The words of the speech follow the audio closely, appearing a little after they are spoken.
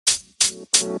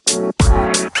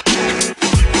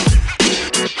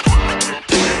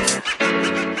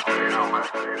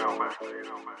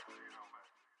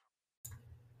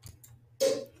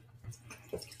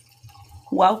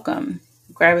Welcome.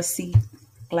 Grab a seat,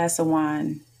 glass of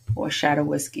wine, or a shot of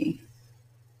whiskey.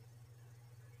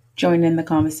 Join in the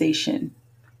conversation,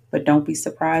 but don't be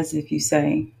surprised if you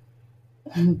say,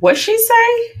 "What she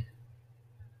say?"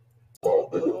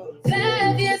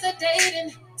 5 years of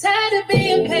dating, tired of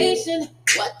being patient.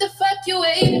 What the fuck you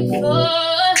waiting for?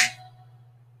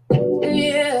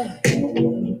 Yeah,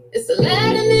 it's a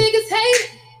lot of niggas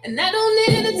hating, and I don't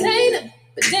entertain them.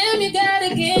 But damn, you gotta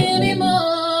give me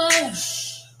more.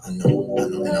 I know.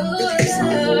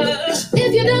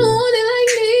 If you don't want it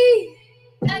like me,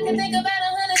 I can think about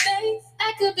 100 things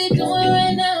I could be doing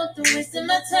right now. Don't wasting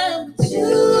my time with you.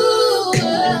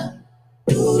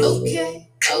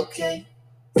 Okay.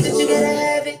 Since you gotta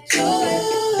have it your way,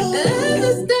 I'ma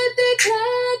start that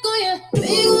clock on you. We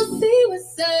gon' see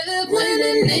what's up when a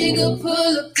nigga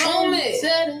pull up on me.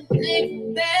 Tell the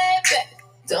nigga back.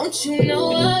 Don't you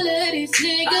know all of these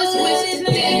niggas wish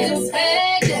niggas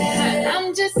had that? I'm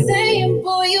just saying,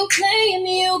 boy, you playing,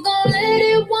 you gon' let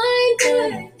it wind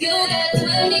down. You got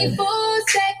 24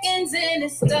 seconds and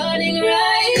it's starting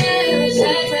right now.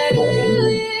 Shot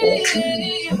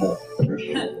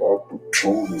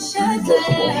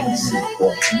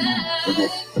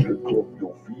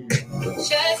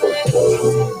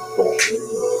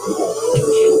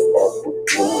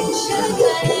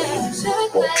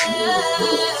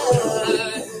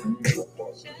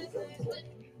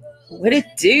What it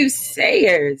do,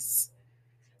 sayers?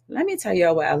 Let me tell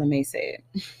y'all what LMA said.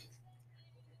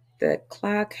 The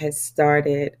clock has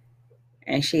started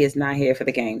and she is not here for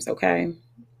the games, okay?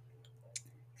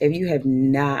 If you have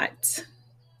not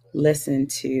listened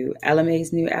to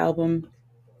LMA's new album,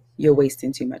 you're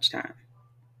wasting too much time.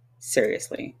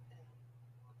 Seriously.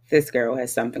 This girl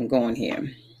has something going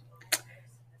here.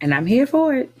 And I'm here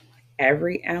for it.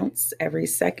 Every ounce, every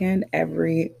second,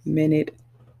 every minute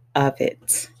of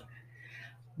it.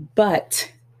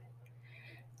 But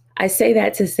I say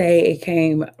that to say it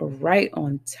came right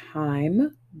on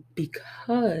time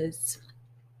because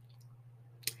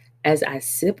as I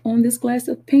sip on this glass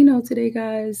of Pinot today,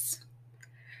 guys,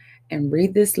 and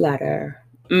read this letter,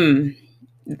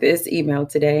 this email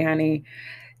today, honey.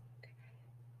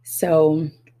 So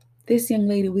this young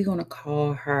lady, we're going to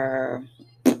call her,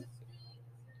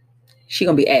 she's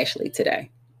going to be Ashley today.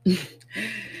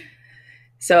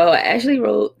 So Ashley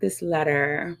wrote this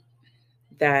letter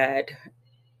that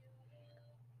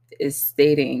is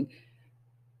stating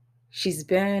she's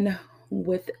been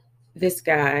with this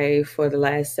guy for the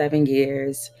last 7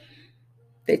 years.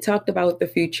 They talked about the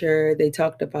future. They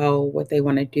talked about what they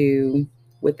want to do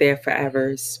with their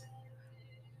forevers.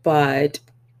 But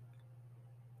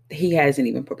he hasn't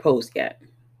even proposed yet.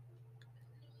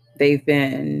 They've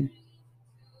been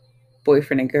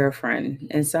boyfriend and girlfriend.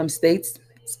 In some states,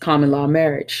 it's common law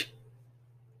marriage.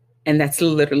 And that's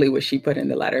literally what she put in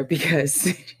the letter because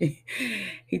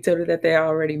he told her that they're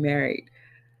already married.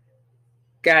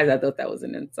 Guys, I thought that was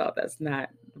an insult. That's not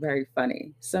very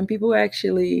funny. Some people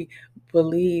actually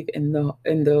believe in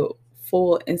the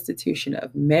full institution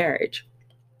of marriage.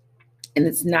 And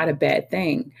it's not a bad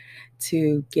thing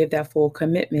to give that full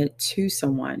commitment to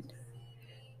someone.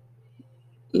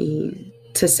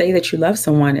 To say that you love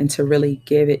someone and to really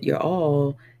give it your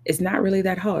all is not really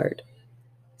that hard.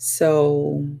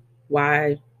 So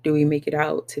why do we make it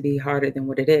out to be harder than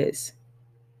what it is?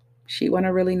 She want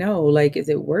to really know, like, is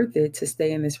it worth it to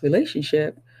stay in this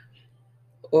relationship?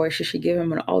 Or should she give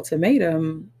him an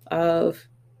ultimatum of,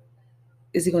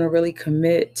 is he going to really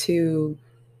commit to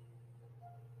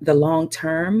the long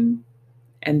term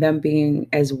and them being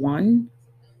as one?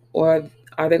 Or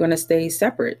are they going to stay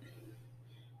separate?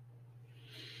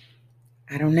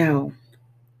 I don't know.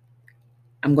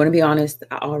 I'm going to be honest.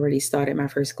 I already started my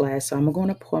first glass, so I'm going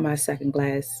to pour my second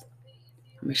glass.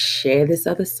 I'm going to share this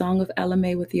other song of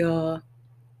LMA with y'all,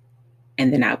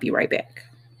 and then I'll be right back.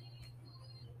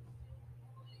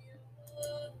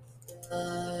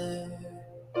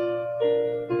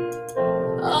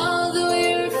 Although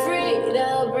you're afraid,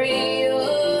 I'll break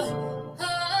your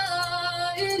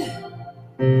heart.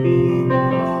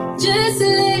 Just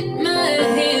let my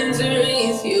hands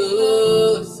erase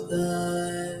your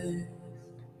scars.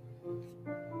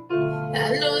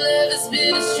 I know love has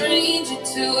been a stranger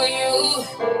to you.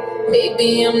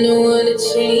 Maybe I'm the one to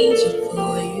change it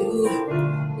for you.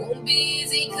 Won't be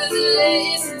easy cause the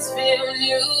lessons feel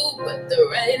new, but the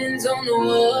writing's on the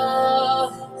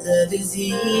wall. Love is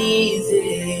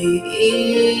easy.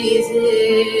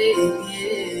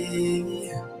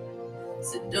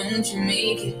 So don't you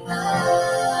make it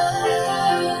high?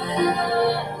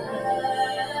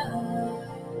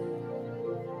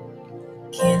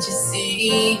 Can't you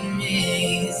see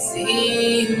me,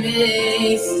 see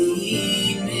me,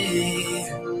 see me?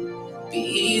 Be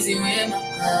easy with my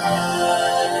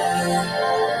heart.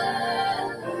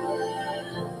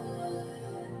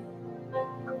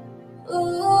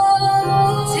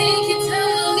 Ooh, take your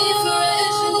time, don't get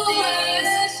fresh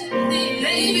and things.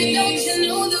 Baby, don't you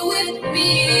know that with me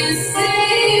is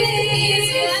safe?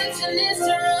 Easy action is to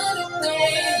run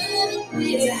away.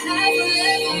 To have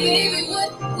forever, baby,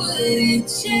 what would it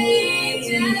change?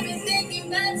 I've been thinking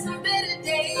about some better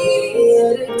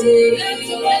days. Not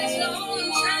to waste all I'm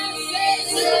trying to say.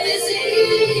 Love is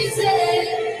easy,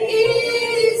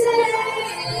 easy.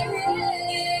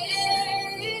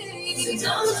 So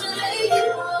don't you make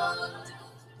it hard.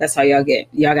 That's how y'all get.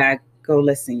 Y'all gotta go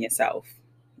listen yourself.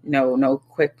 No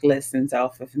quick listens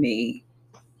off of me.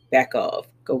 Back off.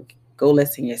 Go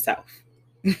listen yourself.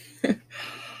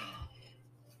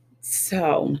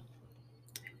 So,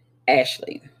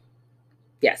 Ashley.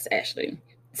 Yes, Ashley.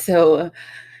 So,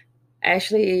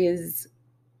 Ashley is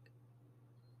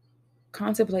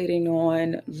contemplating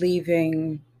on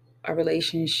leaving a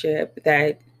relationship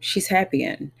that she's happy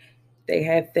in. They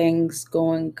have things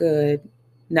going good.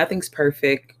 Nothing's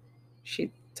perfect.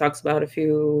 She talks about a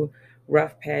few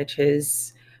rough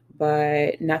patches,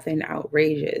 but nothing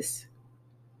outrageous.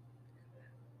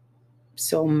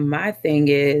 So, my thing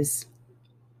is,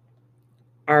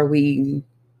 are we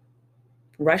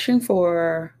rushing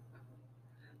for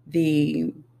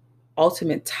the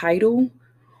ultimate title,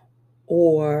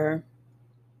 or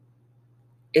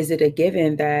is it a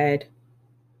given that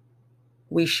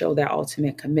we show that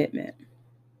ultimate commitment?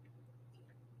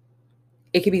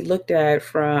 It can be looked at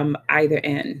from either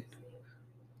end.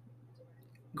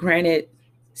 Granted,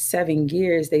 7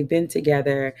 years they've been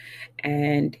together,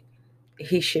 and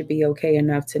he should be okay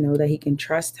enough to know that he can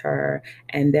trust her,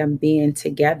 and them being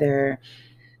together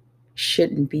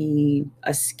shouldn't be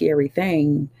a scary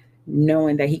thing,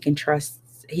 knowing that he can trust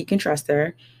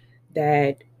her,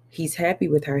 that he's happy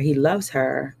with her, he loves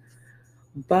her.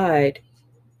 But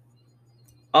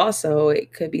also,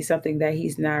 it could be something that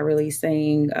he's not really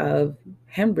saying of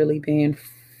him really being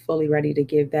fully ready to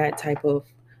give that type of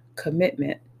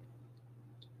commitment.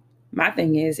 My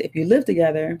thing is, if you live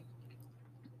together,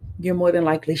 you're more than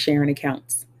likely sharing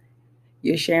accounts.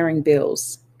 You're sharing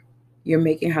bills. You're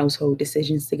making household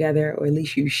decisions together, or at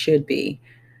least you should be.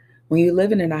 When you're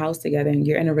living in a house together and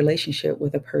you're in a relationship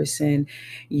with a person,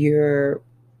 your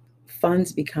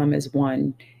funds become as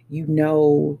one. You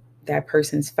know that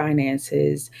person's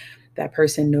finances, that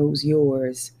person knows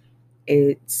yours.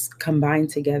 It's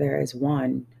combined together as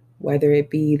one. Whether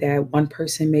it be that one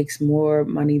person makes more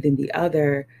money than the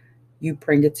other, you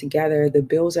bring it together. The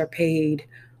bills are paid.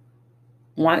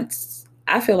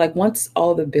 I feel like once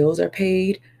all the bills are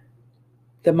paid,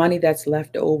 the money that's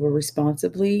left over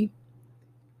responsibly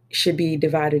should be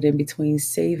divided in between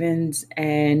savings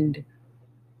and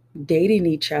dating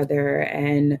each other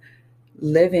and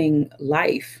living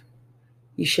life.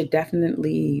 You should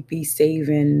definitely be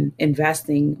saving,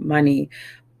 investing money,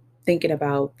 thinking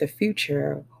about the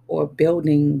future or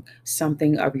building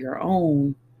something of your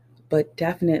own, but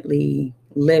definitely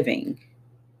living.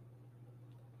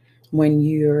 When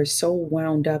you're so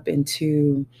wound up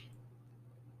into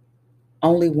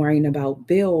only worrying about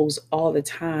bills all the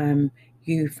time,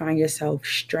 you find yourself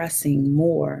stressing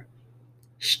more.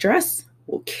 Stress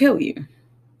will kill you.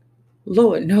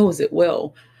 Lord knows it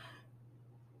will.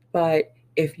 But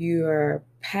if you're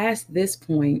past this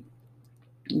point,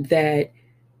 that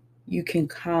you can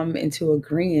come into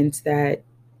agreement that,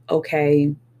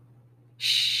 okay,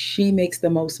 she makes the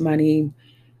most money,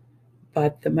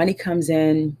 but the money comes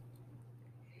in,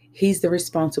 he's the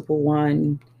responsible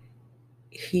one.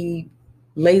 He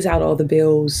lays out all the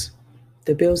bills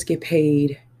get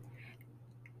paid,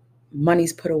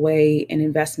 money's put away in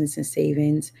investments and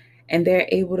savings, and they're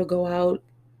able to go out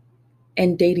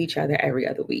and date each other every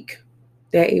other week.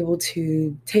 They're able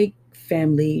to take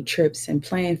family trips and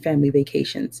plan family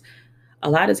vacations. A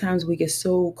lot of times we get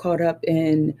so caught up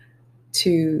in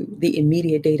to the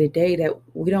immediate day to day that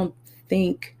we don't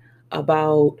think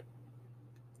about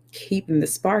keeping the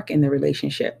spark in the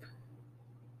relationship.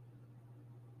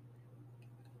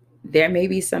 There may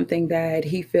be something that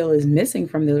he feels is missing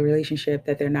from the relationship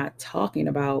that they're not talking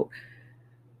about.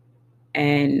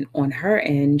 And on her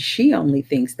end, she only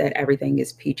thinks that everything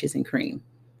is peaches and cream.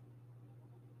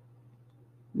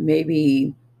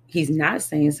 Maybe he's not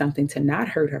saying something to not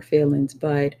hurt her feelings,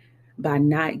 but by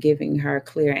not giving her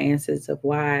clear answers of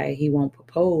why he won't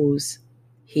propose,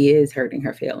 he is hurting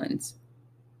her feelings.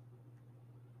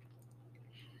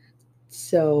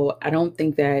 So I don't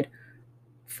think that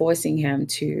forcing him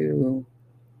to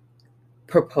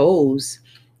propose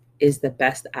is the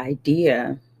best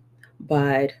idea,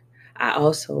 but I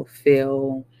also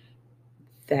feel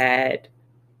that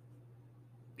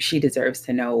she deserves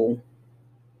to know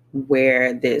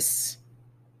where this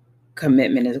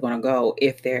commitment is going to go,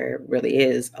 if there really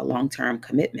is a long-term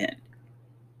commitment.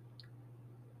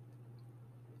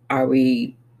 Are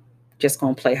we just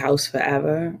going to play house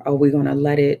forever? Are we going to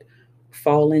let it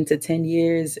fall into 10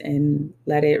 years and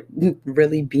let it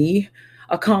really be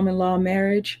a common law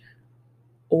marriage?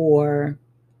 Or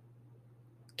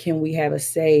can we have a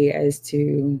say as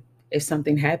to, if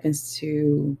something happens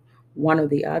to one or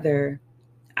the other,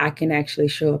 I can actually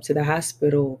show up to the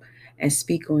hospital and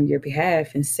speak on your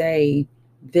behalf and say,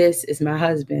 this is my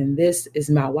husband, this is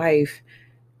my wife,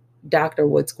 doctor,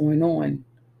 what's going on?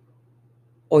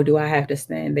 Or do I have to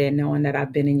stand there knowing that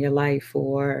I've been in your life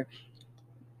for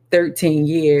 13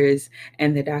 years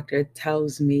and the doctor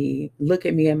tells me, look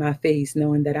at me in my face,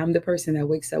 knowing that I'm the person that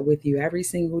wakes up with you every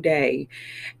single day,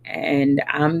 and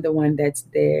I'm the one that's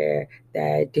there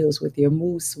that deals with your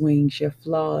mood swings, your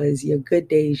flaws, your good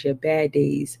days, your bad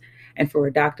days, and for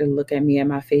a doctor to look at me in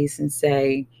my face and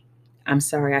say, I'm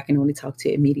sorry, I can only talk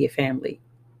to immediate family.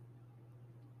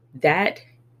 That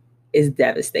is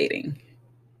devastating.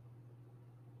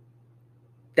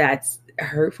 That's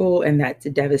hurtful and that's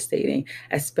devastating,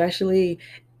 especially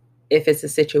if it's a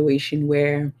situation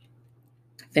where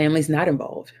family's not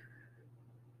involved.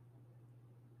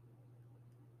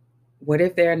 What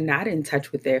if they're not in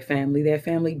touch with their family? Their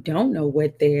family don't know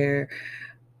what their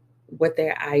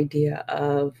idea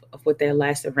of what their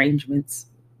last arrangements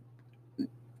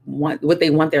what they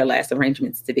want their last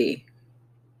arrangements to be.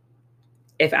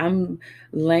 If I'm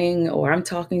laying or I'm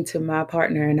talking to my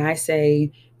partner and I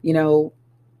say, you know,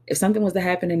 if something was to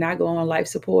happen and I go on life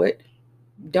support,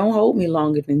 don't hold me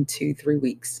longer than 2-3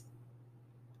 weeks.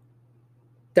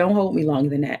 Don't hold me longer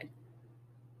than that.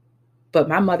 But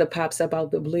my mother pops up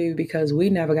out the blue because we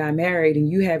never got married and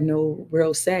you have no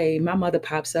real say. My mother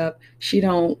pops up, she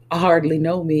don't hardly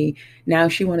know me. Now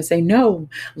she want to say, no,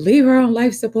 leave her on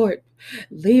life support.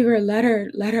 Leave her, let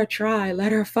her try,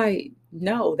 let her fight.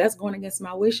 No, that's going against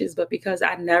my wishes. But because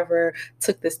I never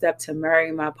took the step to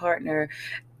marry my partner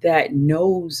that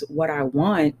knows what I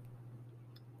want,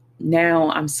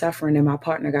 now I'm suffering and my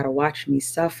partner got to watch me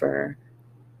suffer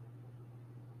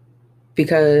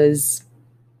because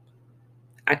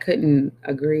I couldn't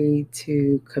agree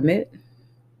to commit.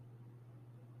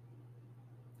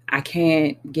 I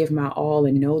can't give my all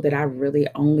and know that I really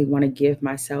only want to give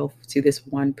myself to this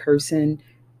one person.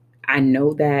 I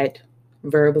know that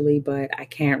verbally, but I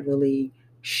can't really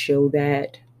show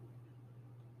that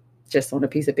just on a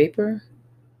piece of paper.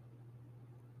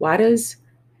 Why does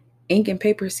ink and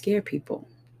paper scare people?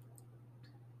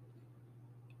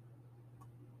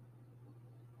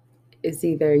 It's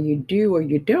either you do or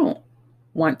you don't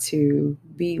want to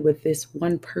be with this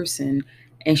one person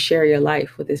and share your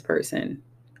life with this person.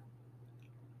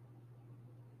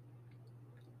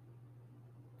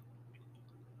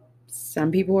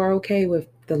 Some people are okay with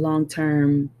the long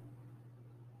term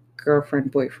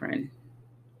girlfriend, boyfriend.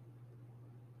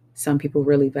 Some people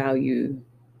really value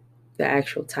the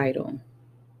actual title.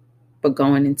 But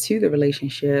going into the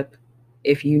relationship,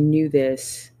 if you knew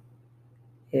this,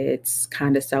 it's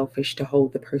kind of selfish to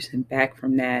hold the person back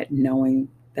from that, knowing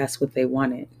that's what they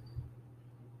wanted.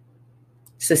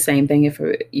 It's the same thing if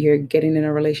you're getting in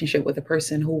a relationship with a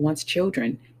person who wants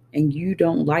children and you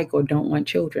don't like or don't want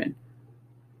children.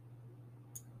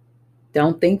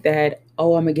 Don't think that,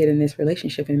 oh, I'm going to get in this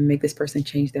relationship and make this person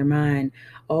change their mind.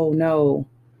 Oh, no,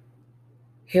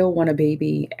 he'll want a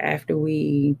baby after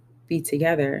we be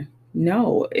together.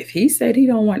 No, if he said he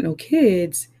don't want no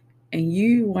kids and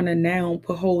you want to now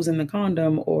put holes in the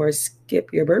condom or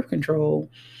skip your birth control,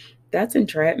 that's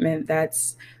entrapment,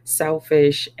 that's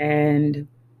selfish, and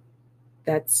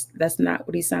that's not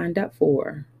what he signed up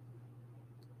for.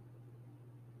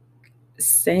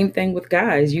 Same thing with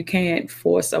guys. You can't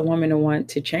force a woman to want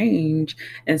to change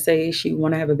and say she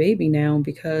want to have a baby now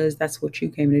because that's what you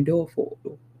came to do it for,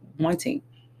 wanting.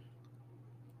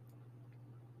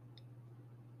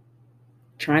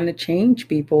 Trying to change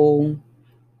people,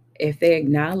 if they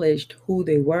acknowledged who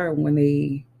they were when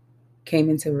they came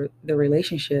into the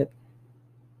relationship,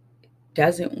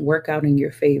 doesn't work out in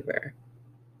your favor.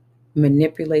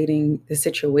 Manipulating the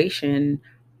situation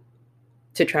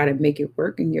to try to make it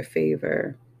work in your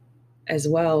favor as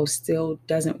well still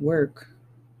doesn't work.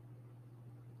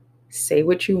 Say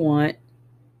what you want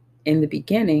in the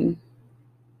beginning,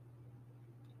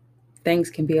 things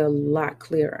can be a lot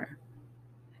clearer.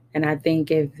 And I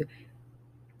think if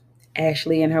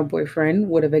Ashley and her boyfriend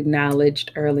would have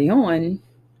acknowledged early on,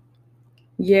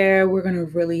 yeah, we're going to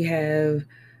really have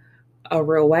a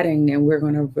real wedding and we're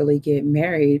going to really get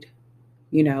married,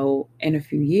 in a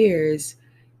few years,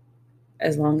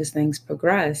 as long as things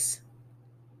progress.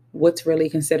 What's really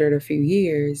considered a few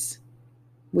years?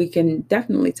 We can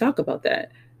definitely talk about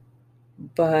that.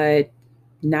 But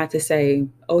not to say,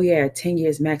 oh, yeah, 10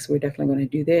 years max, we're definitely going to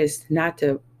do this. Not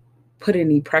to put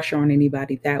any pressure on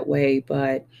anybody that way.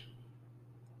 But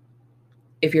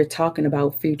if you're talking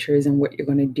about futures and what you're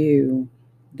going to do,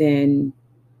 then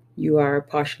you are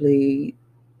partially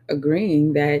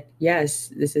agreeing that,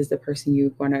 yes, this is the person you're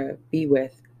going to be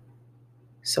with.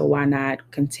 So why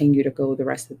not continue to go the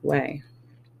rest of the way?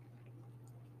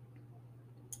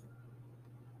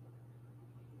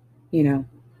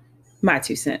 My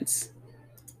 2 cents.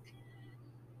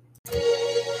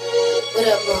 What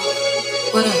up, bro?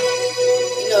 What up?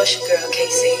 You know it's your girl,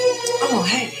 Casey. Oh,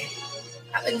 hey.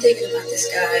 I've been thinking about this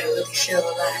guy. I really feel a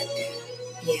lot.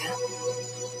 Yeah.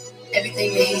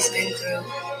 Everything that he's been through,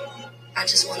 I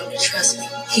just want him to trust me.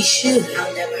 He should.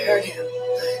 I'll never hurt him,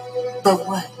 But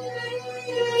what?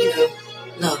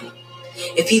 Look,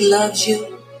 if he loves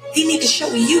you, he need to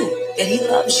show you that he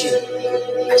loves you.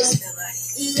 I just feel like,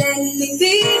 let me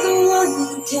be the one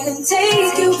who can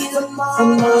take you from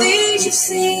all things you've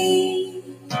seen.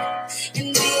 And if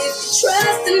you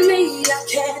trust in me, I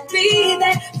can be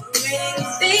there for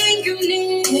anything you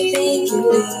need. Give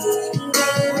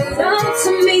it all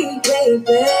to me,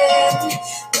 baby.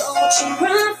 Don't you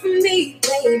run from me,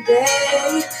 baby.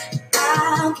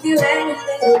 I'll give you every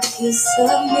little piece of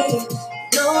me.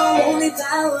 No, only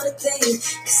about what I think,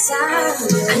 'cause I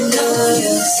know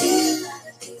you see a lot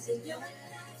of things in your life.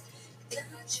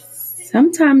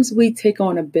 Sometimes we take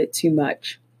on a bit too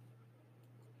much.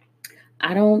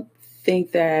 I don't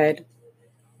think that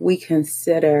we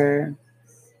consider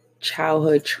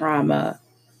childhood trauma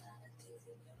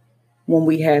when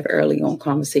we have early on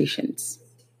conversations,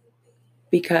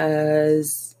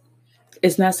 because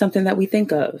it's not something that we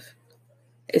think of.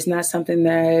 It's not something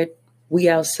that we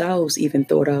ourselves even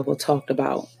thought of or talked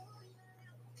about.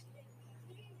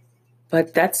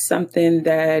 But that's something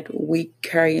that we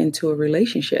carry into a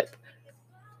relationship.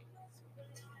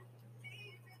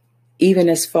 Even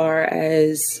as far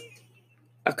as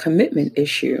a commitment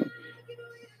issue,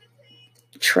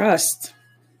 trust,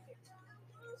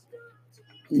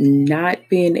 not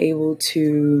being able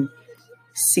to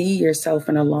see yourself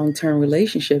in a long-term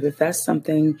relationship. If that's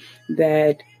something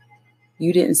that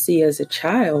you didn't see as a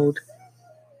child,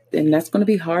 then that's going to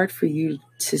be hard for you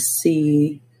to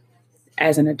see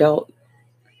as an adult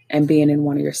and being in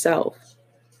one of yourself.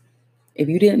 If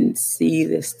you didn't see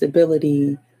the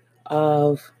stability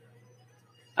of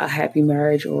a happy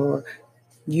marriage, or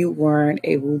you weren't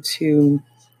able to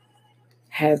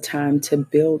have time to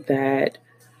build that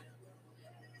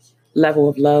level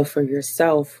of love for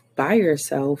yourself by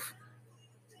yourself,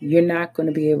 you're not going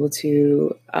to be able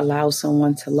to allow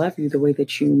someone to love you the way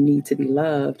that you need to be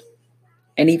loved,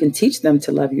 and even teach them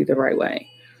to love you the right way.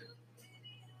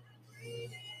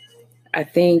 I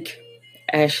think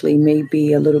Ashley may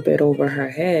be a little bit over her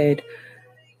head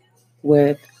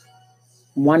with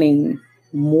wanting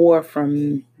more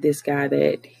from this guy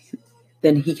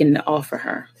than he can offer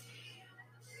her.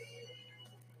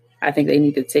 I think they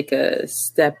need to take a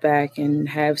step back and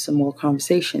have some more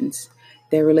conversations.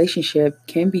 Their relationship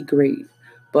can be great,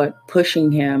 but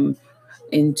pushing him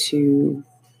into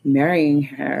marrying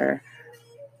her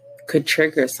could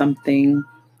trigger something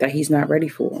that he's not ready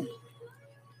for.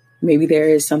 Maybe there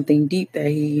is something deep that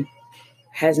he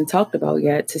hasn't talked about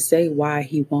yet to say why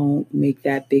he won't make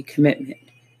that big commitment.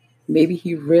 Maybe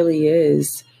he really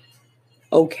is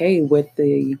okay with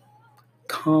the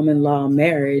common law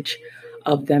marriage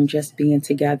of them just being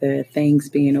together, things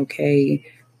being okay.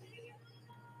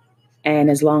 And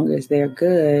as long as they're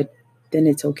good, then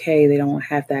it's okay. They don't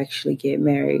have to actually get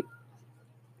married.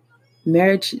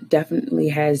 Marriage definitely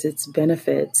has its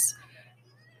benefits.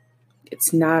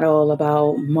 It's not all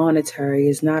about monetary.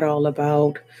 It's not all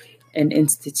about an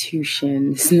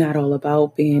institution. It's not all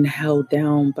about being held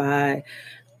down by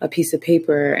a piece of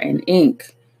paper and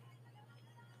ink.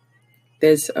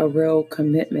 There's a real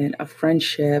commitment, a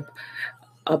friendship,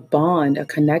 a bond, a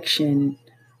connection,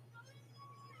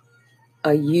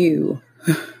 a you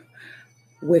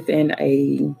within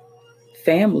a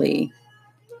family.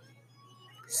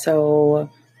 So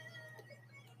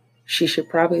she should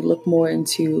probably look more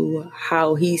into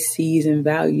how he sees and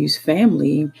values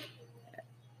family,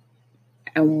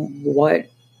 and what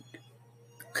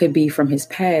could be from his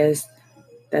past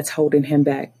that's holding him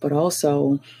back, but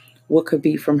also what could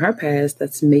be from her past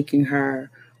that's making her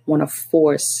want to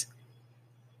force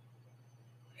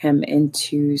him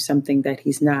into something that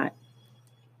he's not,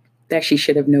 that she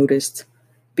should have noticed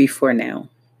before now.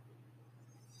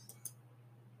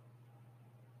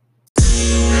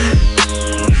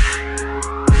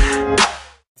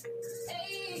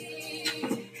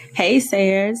 Hey,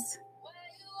 Sayers.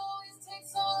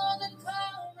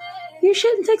 You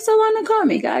shouldn't take so long to call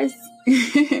me, guys.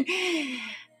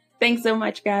 Thanks so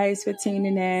much, guys, for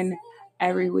tuning in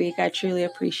every week. I truly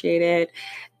appreciate it.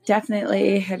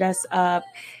 Definitely hit us up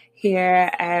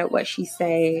here at What She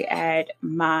Say at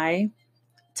My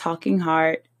Talking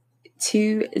Heart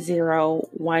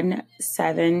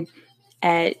 2017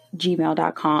 at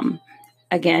gmail.com.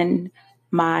 Again,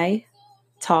 My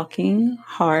Talking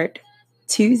Heart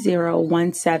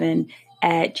 2017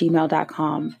 at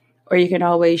gmail.com. Or you can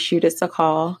always shoot us a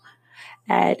call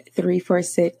at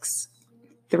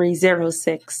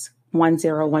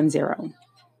 346-306-1010.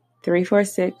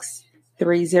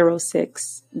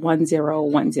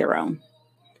 346-306-1010.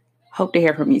 Hope to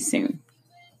hear from you soon.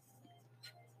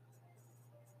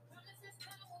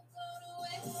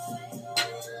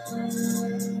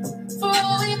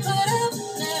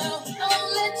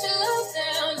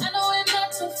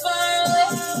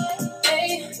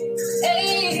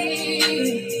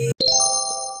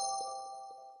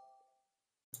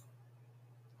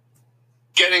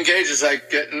 Getting engaged is like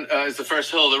is the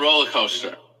first hill of the roller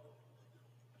coaster,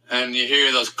 and you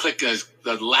hear those clickers,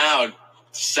 the loud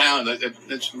sound.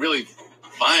 It's really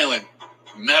violent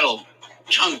metal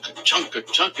chunk, and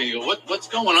you go, what's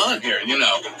going on here? You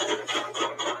know,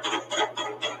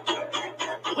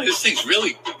 boy, this thing's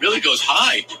really goes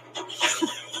high.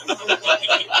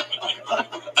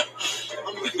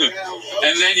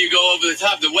 And then you go over the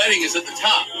top. The wedding is at the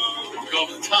top. You go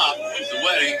over the top, is the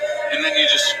wedding, and then you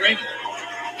just scream.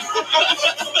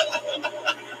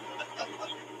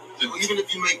 Even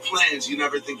if you make plans, you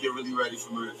never think you're really ready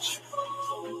for marriage.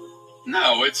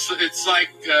 No, it's like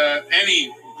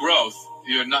any growth.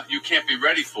 You can't be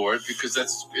ready for it because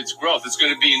it's growth. It's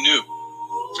going to be new.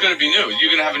 It's going to be new. You're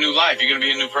going to have a new life. You're going to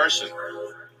be a new person.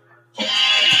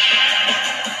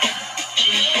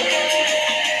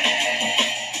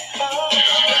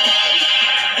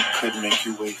 Couldn't make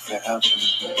you wait forever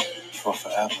for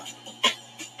forever.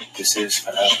 This is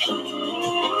forever.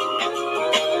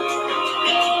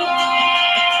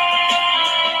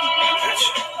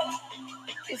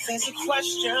 If there's a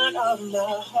question of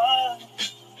my heart,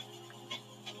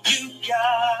 you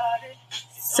got it.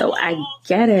 So I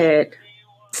get it.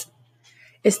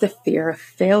 It's the fear of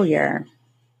failure.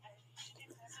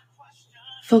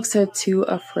 Folks are too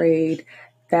afraid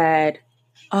that,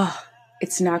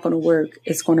 it's not going to work.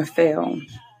 It's going to fail.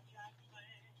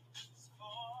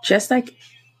 Just like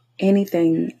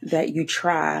anything that you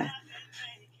try,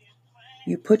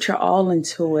 you put your all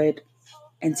into it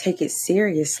and take it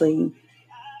seriously,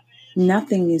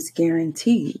 nothing is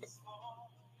guaranteed.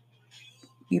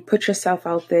 You put yourself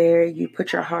out there, you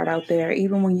put your heart out there.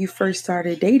 Even when you first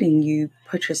started dating, you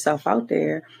put yourself out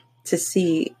there to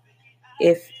see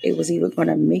if it was either going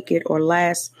to make it or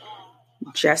last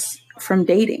just from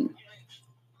dating.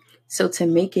 So to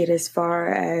make it as far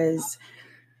as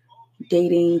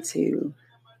dating, to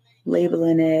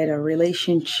labeling it a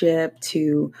relationship,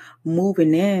 to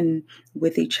moving in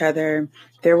with each other,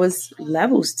 there was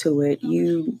levels to it.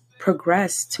 You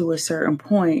progress to a certain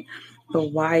point,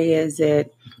 but why is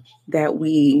it that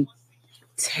we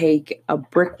take a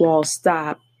brick wall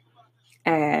stop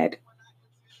at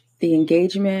the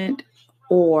engagement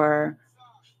or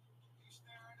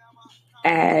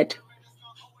at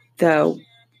the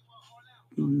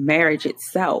marriage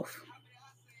itself?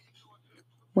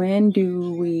 When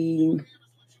do we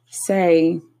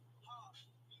say,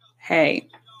 hey,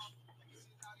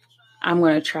 I'm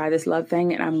going to try this love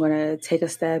thing and I'm going to take a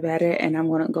stab at it and I'm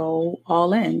going to go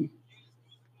all in?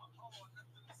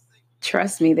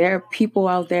 Trust me, there are people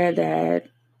out there that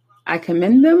I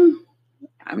commend them.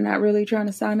 I'm not really trying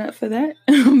to sign up for that,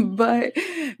 but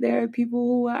there are people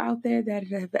who are out there that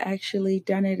have actually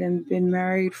done it and been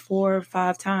married 4 or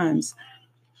 5 times.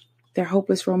 They're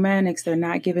hopeless romantics. They're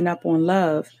not giving up on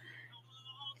love.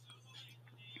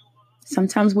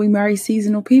 Sometimes we marry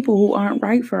seasonal people who aren't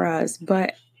right for us,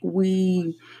 but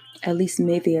we at least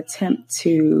made the attempt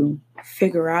to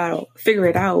figure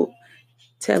it out,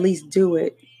 to at least do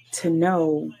it, to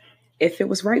know if it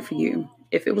was right for you,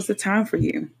 if it was the time for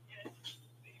you.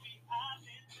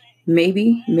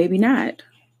 Maybe, maybe not.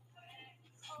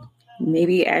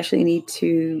 Maybe you actually need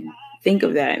to think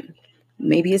of that.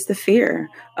 Maybe it's the fear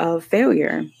of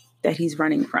failure that he's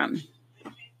running from.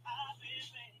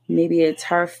 Maybe it's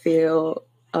her fear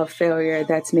of failure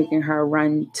that's making her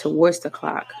run towards the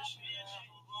clock.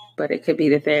 but it could be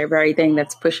the very thing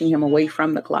that's pushing him away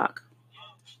from the clock.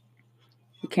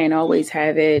 We can't always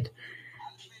have it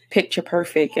picture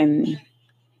perfect and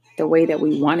the way that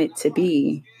we want it to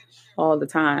be all the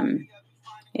time.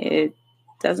 It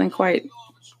doesn't quite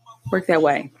work that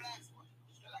way.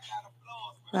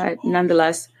 But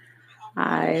nonetheless,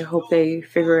 I hope they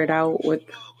figure it out with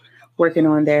working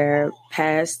on their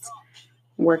past,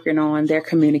 working on their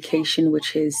communication,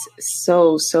 which is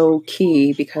so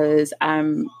key, because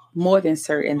I'm more than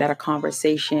certain that a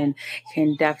conversation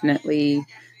can definitely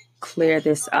clear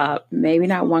this up. Maybe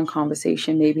not one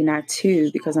conversation, maybe not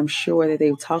two, because I'm sure that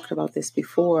they've talked about this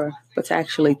before, but to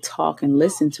actually talk and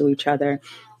listen to each other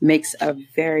makes a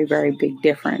very big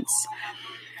difference.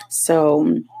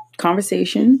 So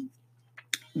conversation,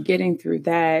 getting through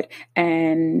that,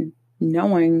 and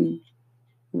knowing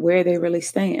where they really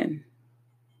stand.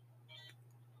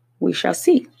 We shall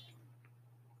see.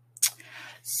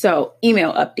 So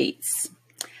email updates.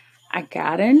 I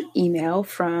got an email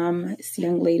from this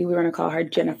young lady, we're going to call her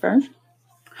Jennifer,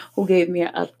 who gave me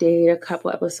an update a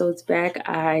couple episodes back.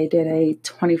 I did a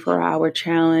 24-hour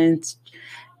challenge,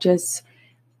 just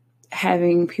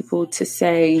having people to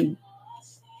say,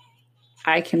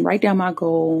 I can write down my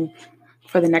goal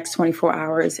for the next 24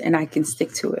 hours and I can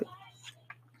stick to it.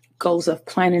 Goals of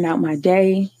planning out my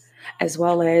day, as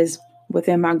well as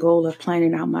within my goal of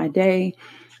planning out my day,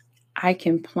 I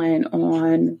can plan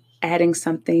on adding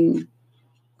something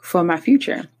for my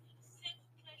future.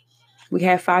 We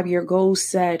have 5-year goals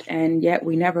set, and yet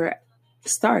we never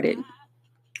started.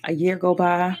 A year go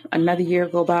by, another year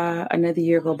go by, another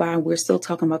year go by, and we're still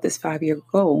talking about this 5-year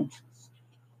goal.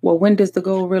 Well, when does the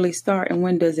goal really start and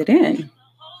when does it end?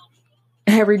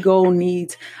 Every goal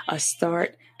needs a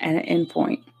start and an end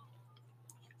point.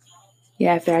 You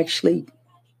have to actually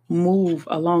move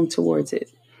along towards it.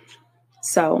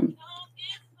 So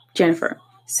Jennifer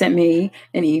sent me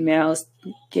an email,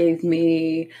 gave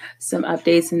me some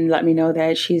updates, and let me know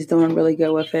that she's doing really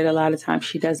good with it. A lot of times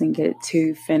she doesn't get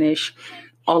to finish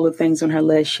all the things on her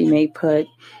list. She may put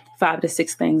 5 to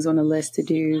 6 things on the list to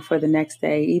do for the next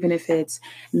day, even if it's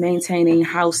maintaining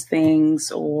house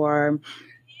things or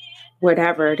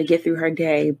whatever to get through her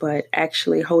day, but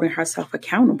actually holding herself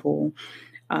accountable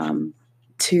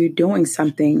to doing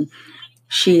something.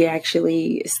 She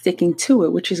actually is sticking to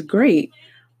it, which is great.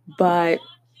 But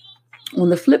on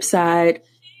the flip side,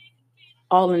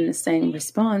 all in the same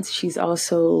response, she's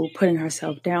also putting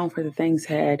herself down for the things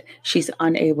that she's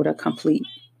unable to complete.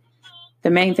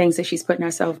 The main things that she's putting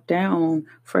herself down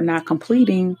for not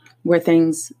completing were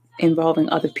things involving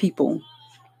other people.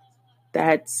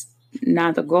 That's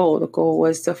not the goal. The goal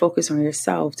was to focus on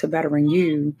yourself, to bettering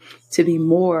you, to be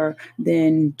more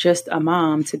than just a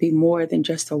mom, to be more than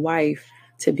just a wife,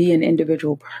 to be an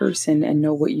individual person and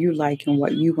know what you like and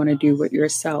what you want to do with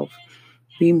yourself.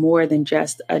 Be more than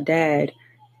just a dad.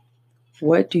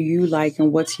 What do you like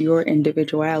and what's your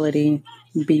individuality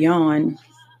beyond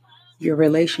your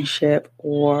relationship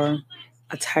or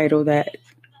a title that,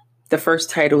 the first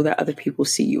title that other people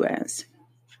see you as?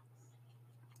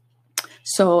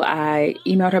 So I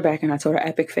emailed her back and I told her,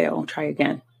 epic fail, try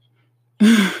again.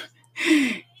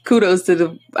 Kudos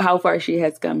to how far she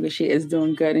has come, because she is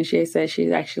doing good. And she said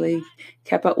she's actually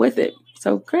kept up with it.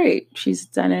 So great. She's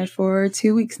done it for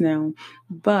 2 weeks now.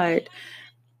 But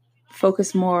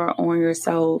focus more on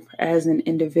yourself as an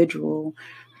individual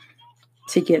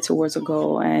to get towards a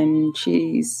goal. And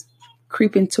she's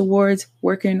creeping towards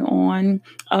working on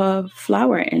a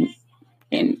flower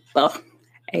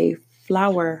a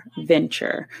flower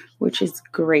venture, which is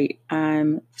great.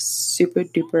 I'm super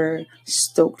duper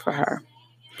stoked for her.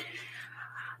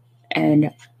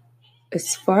 And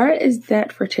as far as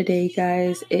that for today,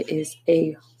 guys, it is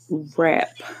a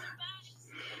wrap.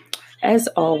 As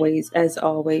always,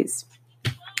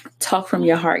 talk from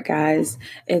your heart, guys.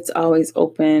 It's always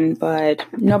open, but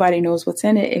nobody knows what's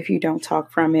in it if you don't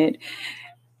talk from it.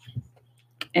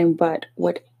 But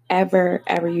whatever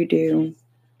you do,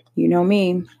 you know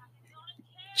me,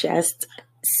 just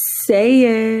say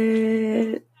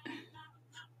it.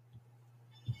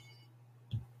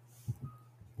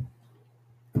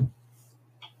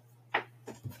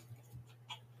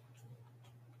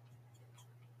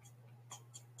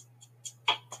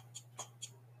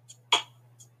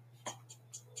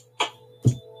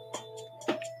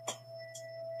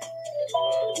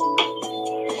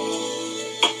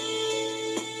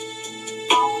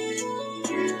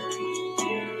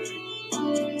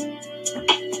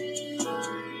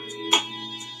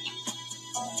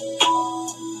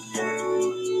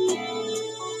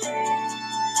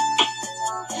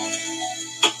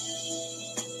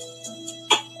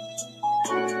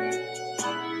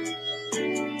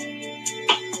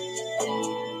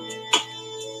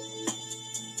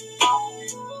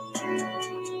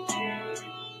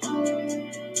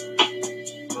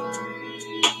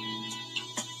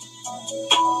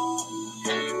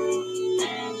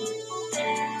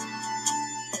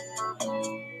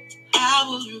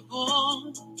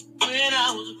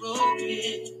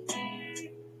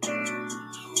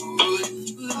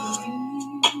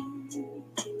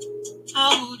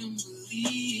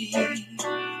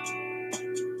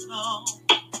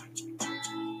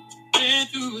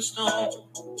 home.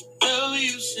 No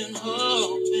use in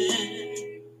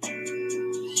hoping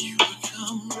you would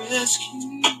come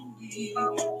rescue me.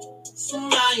 So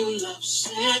now your love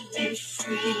set me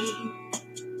free.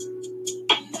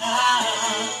 Now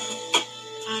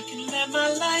I can let my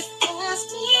life pass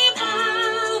me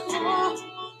by.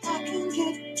 I can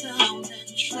get down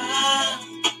and try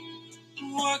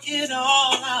and work it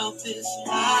all out this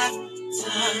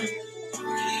lifetime.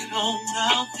 Work it all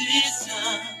out this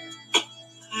time.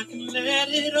 I can let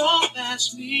it all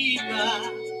pass me by.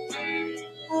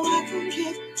 Or I can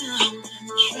get down and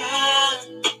try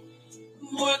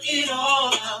and work it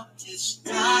all out this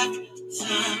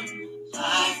lifetime.